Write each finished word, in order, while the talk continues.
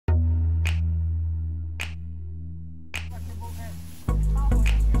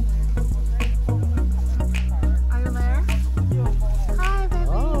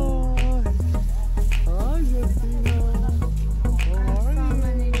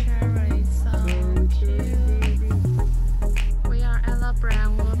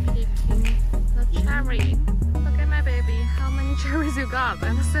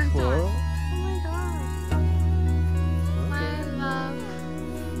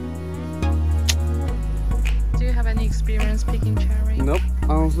experience picking cherry? Nope.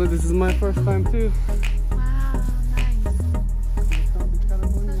 Honestly, this is my first time too. Wow, nice.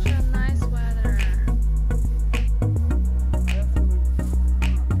 Such a nice weather.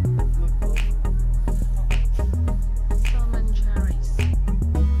 So many cherries.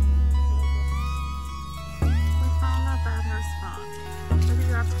 We found a better spot. Maybe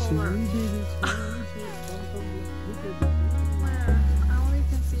you are taller. Where? I only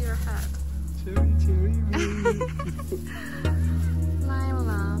can see your head. Cherry. Lime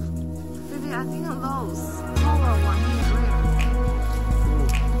love. Baby, I think those taller one is rare.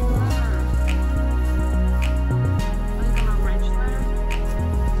 Where? Are you gonna reach there?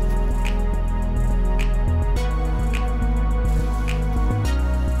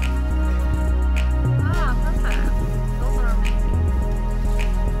 Ah, perfect. Those are amazing.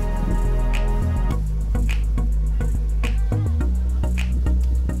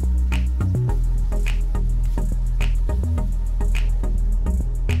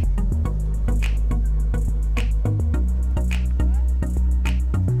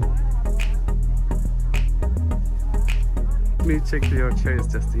 Let me check your cherries,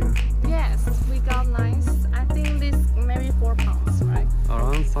 Justina. Yes, we got nice. I think this maybe 4 pounds, right?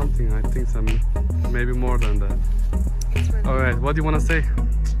 Around something, I think some, maybe more than that. It's really Alright, what do you want to say?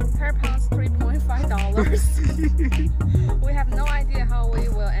 per pound $3.5. We have no idea how we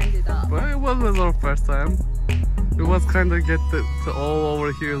will end it up. But it was our first time. It was kind of all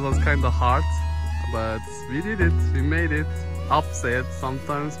over here, it was kind of hard. But we did it, we made it. Upset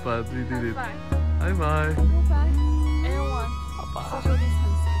sometimes, but we did it. Bye. Bye bye. Bye. Everyone, social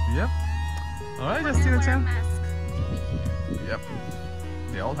distancing. Yep. Alright, And Justina wear a Chan. mask. Yep.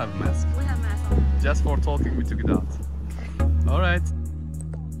 They all have masks. We have masks on. Just for talking, we took it out. Alright.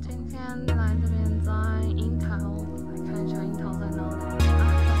 今天来这边在樱桃，来看一下樱桃在哪里。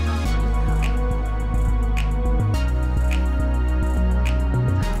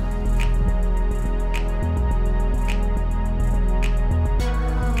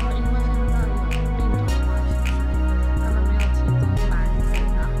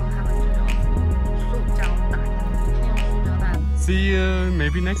See you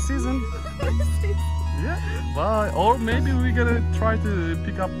maybe next season. Yeah, bye. Or maybe we're gonna try to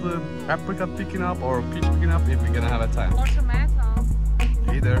pick up the apricot picking up or peach picking up if we're gonna have a time. Or tomato.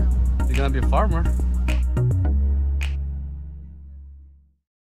 Either. You're gonna be a farmer.